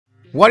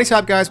What is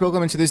up, guys?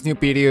 Welcome into this new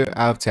video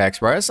of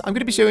TechExpress. I'm going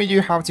to be showing you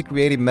how to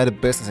create a Meta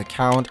business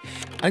account.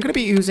 I'm going to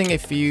be using a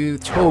few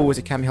tools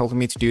that can be helping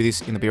me to do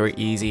this in a very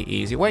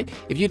easy way.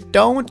 If you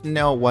don't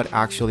know what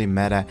actually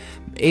Meta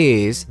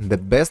is, the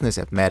business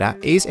of Meta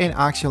is an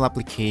actual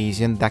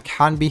application that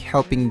can be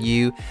helping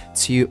you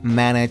to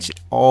manage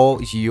all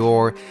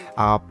your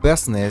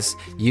business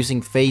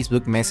using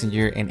Facebook,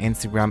 Messenger, and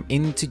Instagram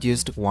into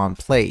just one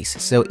place.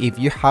 So if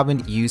you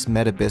haven't used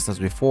Meta Business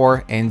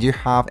before and you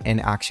have an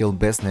actual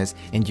business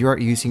and you are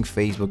using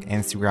Facebook,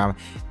 Instagram,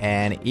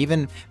 and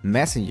even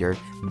Messenger,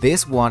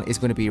 this one is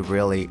going to be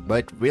really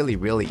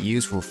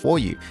useful for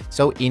you.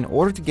 So in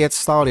order to get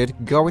started,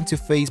 go into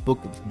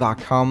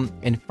facebook.com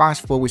and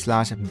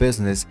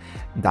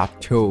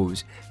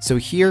 /business.tools. So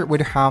here we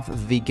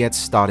have the get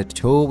started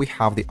tool, we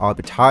have the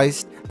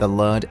advertised, the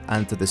learned,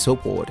 and the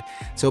support.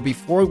 So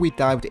before we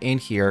dived in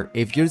here,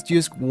 if you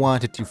just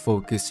wanted to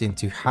focus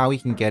into how you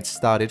can get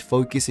started,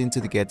 focus into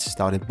the get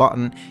started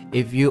button.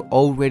 If you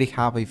already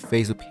have a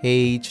Facebook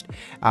page,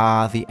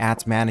 the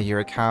ads manager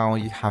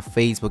account, you have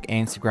Facebook,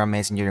 Instagram,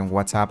 Messenger, and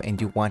WhatsApp, and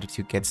you wanted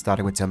to get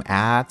started with some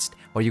ads,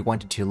 or you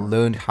wanted to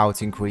learn how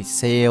to increase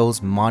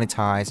sales,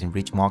 monetize, and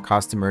reach more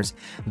customers,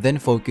 then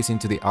focus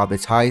into the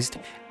advertised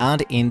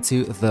and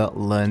into the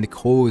learned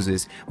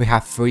courses. We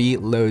have 3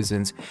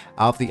 lessons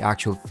of the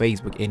actual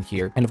Facebook in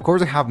here, and of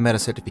course I have Meta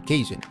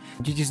certification.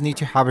 You just need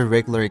to have a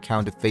regular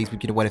account of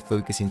Facebook. You don't want to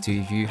focus into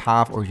if you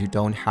have or you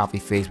don't have a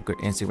Facebook or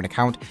Instagram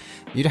account.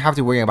 You don't have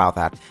to worry about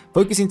that.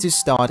 Focus into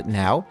start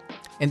now,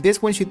 and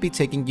this one should be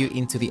taking you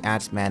into the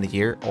ads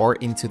manager or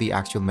into the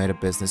actual Meta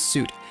business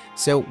suite.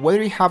 So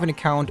whether you have an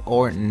account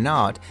or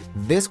not,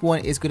 this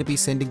one is going to be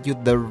sending you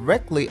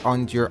directly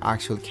on your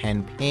actual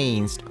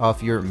campaigns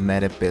of your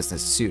Meta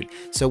business suite.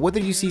 So whether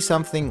you see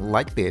something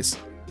like this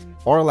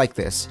or like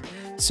this,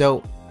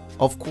 so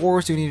of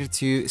course you need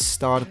to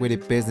start with a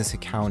business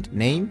account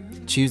name,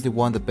 choose the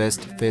one that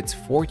best fits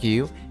for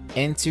you,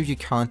 enter your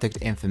contact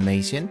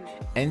information,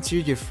 enter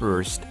your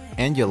first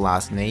and your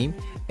last name,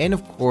 and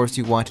of course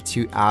you wanted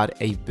to add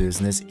a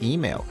business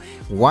email.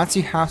 Once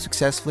you have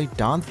successfully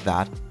done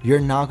that, you're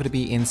now going to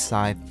be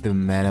inside the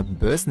Meta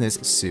business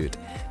suite.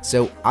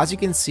 So as you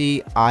can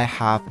see, I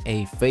have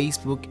a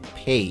Facebook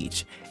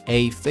page.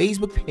 A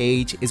Facebook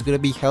page is going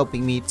to be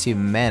helping me to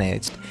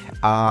manage,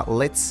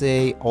 let's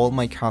say, all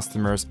my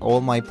customers, all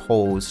my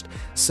posts,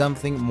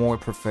 something more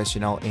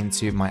professional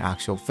into my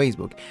actual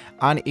Facebook.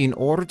 And in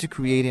order to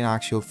create an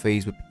actual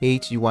Facebook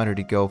page, you wanted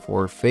to go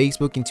for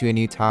Facebook into a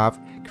new tab,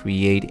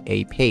 create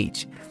a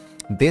page.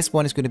 This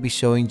one is going to be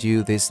showing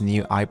you this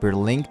new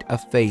hyperlink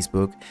of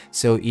Facebook.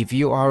 So if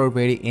you are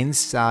already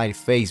inside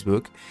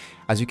Facebook,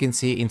 as you can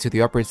see into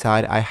the upper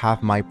side, I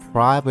have my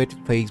private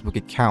Facebook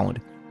account.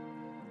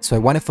 So I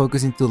want to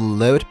focus into the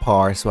load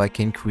part so I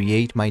can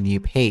create my new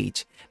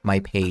page, my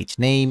page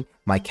name,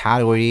 my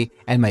category,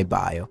 and my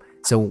bio.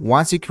 So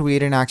once you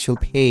create an actual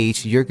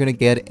page, you're going to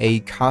get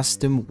a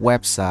custom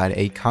website,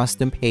 a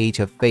custom page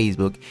of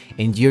Facebook,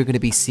 and you're going to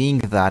be seeing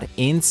that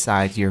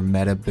inside your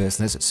Meta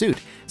business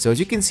suite. So as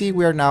you can see,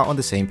 we are now on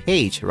the same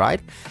page, right?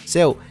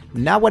 So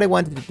now what I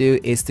wanted to do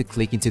is to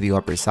click into the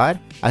upper side.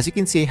 As you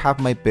can see, I have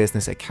my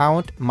business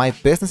account. My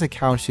business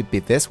account should be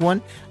this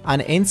one,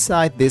 and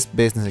inside this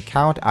business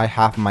account, I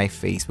have my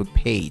Facebook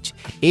page.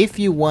 If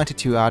you wanted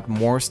to add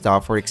more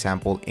stuff, for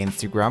example,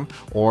 Instagram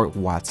or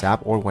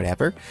WhatsApp or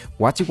whatever,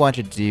 what you want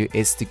to do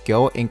is to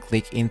go and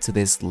click into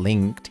this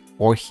link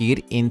or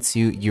hit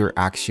into your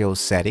actual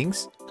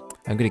settings.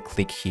 I'm going to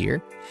click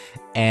here,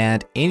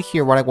 and in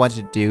here what I want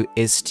to do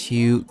is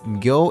to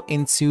go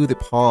into the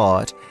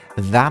part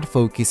that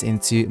focus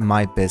into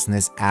my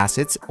business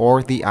assets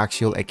or the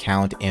actual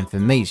account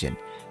information.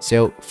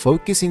 So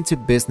focus into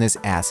business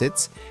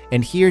assets,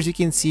 and here as you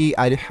can see,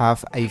 I do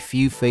have a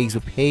few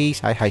Facebook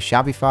page, I have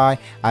Shopify,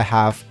 I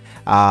have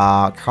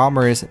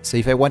commerce. So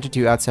if I wanted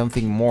to add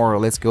something more,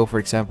 let's go for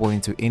example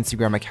into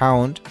Instagram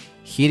account,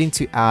 hitting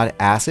to add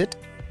asset.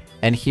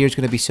 And here it's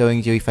going to be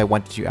showing you if I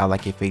wanted to add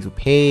like a Facebook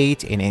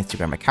page, an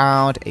Instagram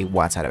account, a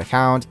WhatsApp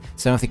account,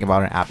 something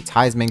about an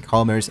advertisement,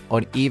 commerce,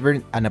 or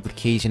even an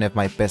application of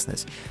my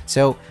business.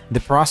 So the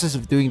process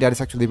of doing that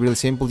is actually really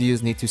simple. You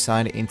just need to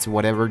sign into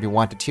whatever you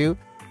wanted to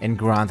and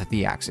grant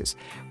the access.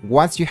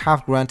 Once you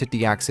have granted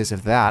the access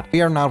of that, we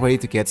are now ready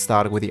to get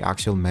started with the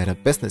actual Meta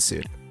business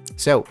suite.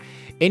 So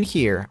in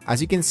here,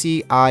 as you can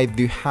see, I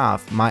do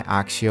have my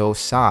actual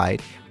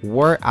site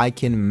where I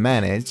can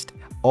manage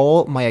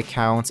all my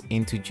accounts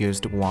into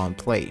just one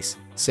place.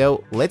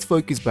 So let's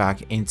focus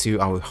back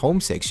into our home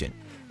section.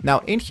 Now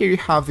in here you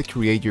have the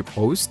create your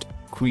post,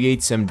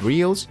 create some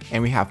reels,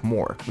 and we have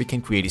more. We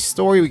can create a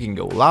story, we can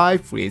go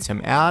live, create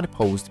some ad,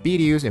 post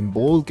videos, and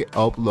bulk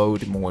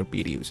upload more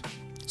videos.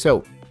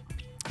 So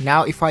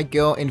now if I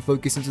go and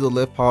focus into the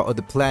left part of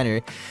the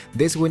planner,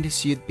 this one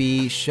should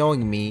be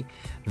showing me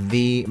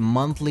the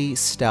monthly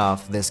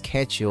stuff, the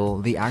schedule,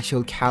 the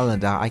actual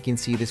calendar. I can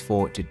see this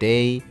for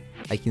today,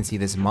 I can see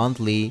this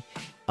monthly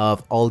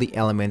of all the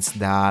elements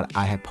that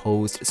I have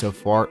posted so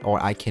far, or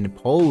I can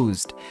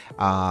post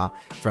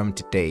from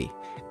today.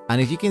 And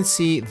if you can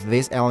see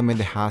this element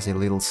that has a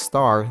little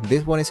star,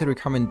 this one is a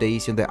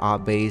recommendation that are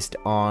based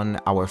on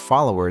our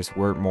followers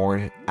were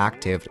more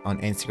active on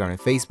Instagram and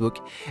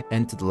Facebook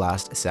into the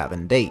last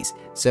 7 days.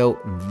 So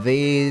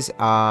this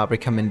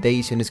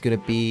recommendation is going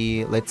to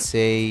be, let's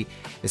say,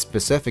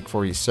 specific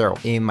for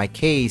yourself. In my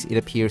case, it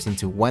appears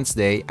into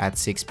Wednesday at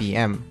 6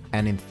 p.m.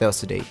 and in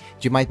Thursday.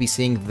 You might be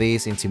seeing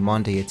this into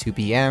Monday at 2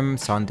 p.m,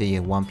 Sunday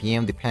at 1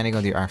 p.m, depending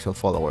on your actual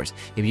followers.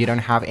 If you don't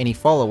have any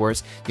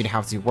followers, you don't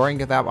have to worry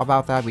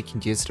about that. We can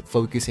just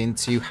focus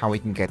into how we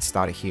can get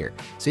started here.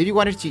 So if you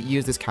wanted to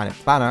use this kind of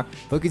planner,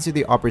 look into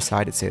the upper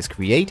side. It says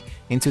create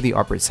into the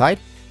upper side.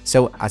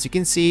 So as you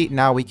can see,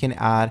 now we can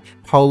add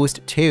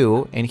post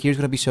to, and here's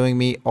going to be showing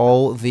me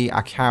all the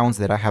accounts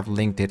that I have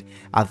linked it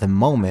at the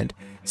moment.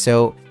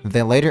 So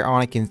then later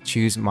on I can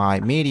choose my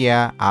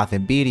media, add a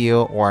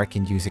video, or I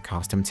can use a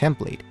custom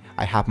template.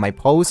 I have my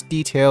post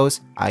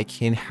details, I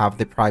can have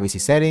the privacy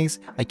settings,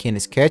 I can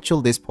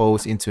schedule this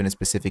post into a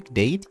specific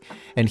date,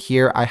 and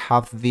here I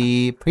have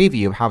the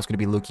preview of how it's going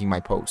to be looking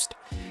my post.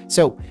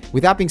 So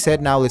with that being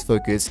said, now let's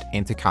focus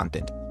into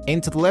content.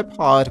 Into the left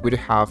part, we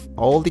have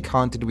all the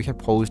content we have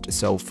posted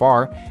so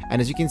far, and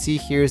as you can see,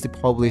 here's the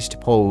published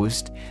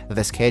post,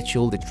 the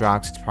schedule, the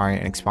drags, expired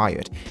and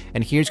expired.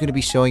 And here's going to be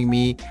showing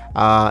me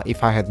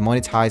if I had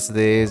monetized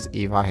this,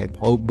 if I had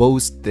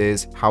posted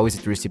this, how is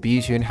the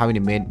distribution, how many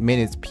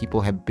minutes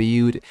people have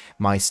viewed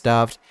my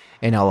stuff,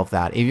 and all of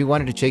that. If you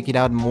wanted to check it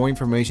out, more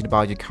information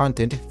about your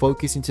content,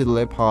 focus into the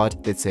left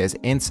part that says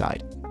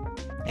inside.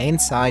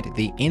 Inside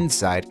the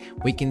inside,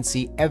 we can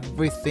see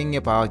everything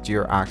about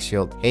your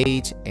actual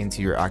page,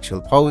 into your actual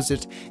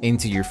posts,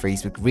 into your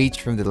Facebook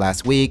reach from the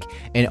last week,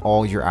 and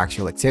all your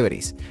actual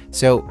activities.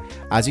 So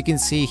as you can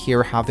see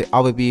here, we have the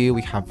overview,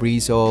 we have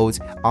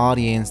results,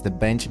 audience, the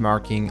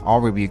benchmarking,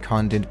 overview,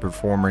 content,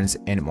 performance,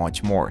 and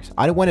much more. So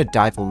I don't want to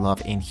dive a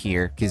lot in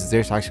here because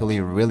there's actually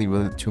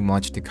really too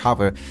much to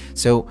cover.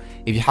 So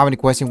if you have any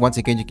question, once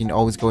again, you can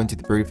always go into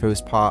the very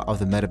first part of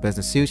the Meta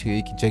Business Suite here.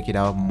 You can check it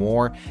out,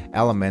 more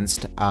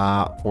elements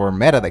for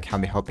Meta that can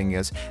be helping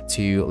us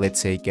to, let's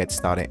say, get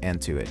started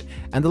into it.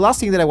 And the last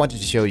thing that I wanted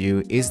to show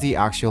you is the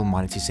actual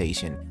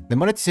monetization. The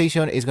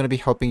monetization is going to be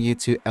helping you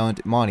to earn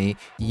money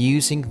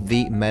using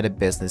the Meta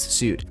Business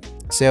Suite.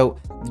 So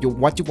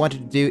what you want to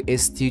do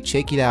is to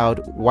check it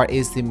out, what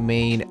is the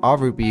main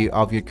overview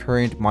of your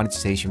current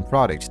monetization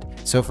product.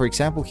 So for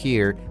example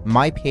here,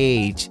 my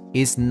page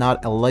is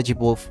not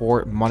eligible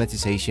for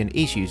monetization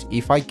issues.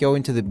 If I go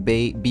into the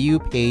view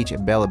page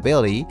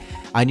availability,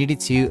 I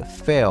needed to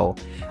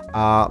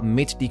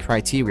meet the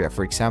criteria.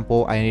 For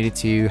example, I needed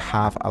to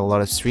have a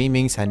lot of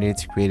streamings, I needed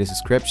to create a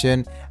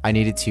subscription, I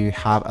needed to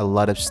have a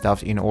lot of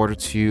stuff in order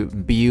to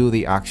view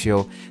the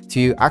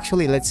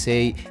actually let's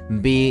say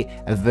be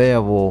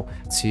available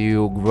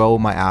to grow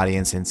my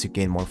audience and to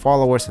gain more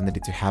followers. I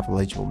needed to have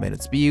eligible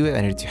minutes viewed,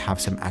 I needed to have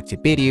some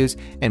active videos,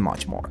 and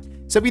much more.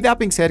 So with that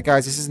being said,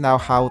 guys, this is now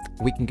how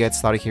we can get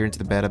started here into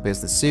the Meta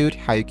Business Suite,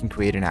 how you can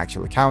create an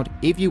actual account.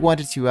 If you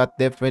wanted to add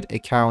different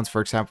accounts, for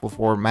example,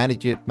 for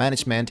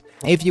management,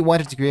 if you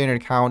wanted to create an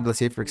account, let's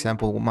say, for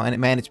example,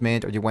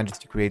 management, or you wanted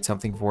to create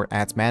something for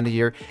ads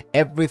manager,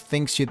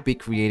 everything should be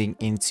creating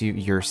into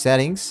your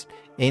settings.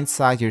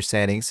 Inside your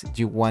settings,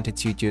 you wanted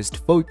to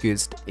just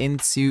focus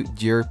into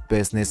your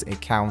business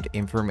account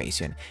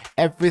information.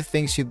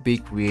 Everything should be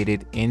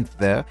created in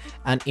there,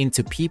 and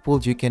into people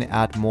you can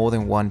add more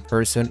than one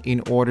person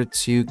in order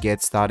to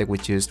get started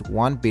with just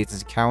one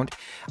business account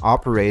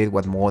operated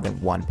with more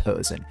than one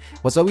person.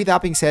 Well, so with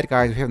that being said,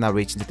 guys, we have now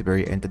reached the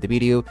very end of the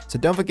video, so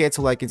don't forget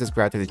to like and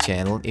subscribe to the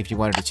channel if you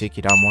wanted to check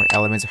it out, more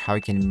elements of how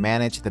you can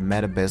manage the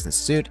Meta Business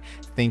Suite.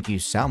 Thank you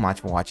so much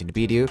for watching the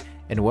video,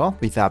 and well,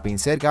 with that being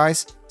said,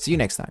 guys, see you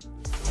next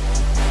time.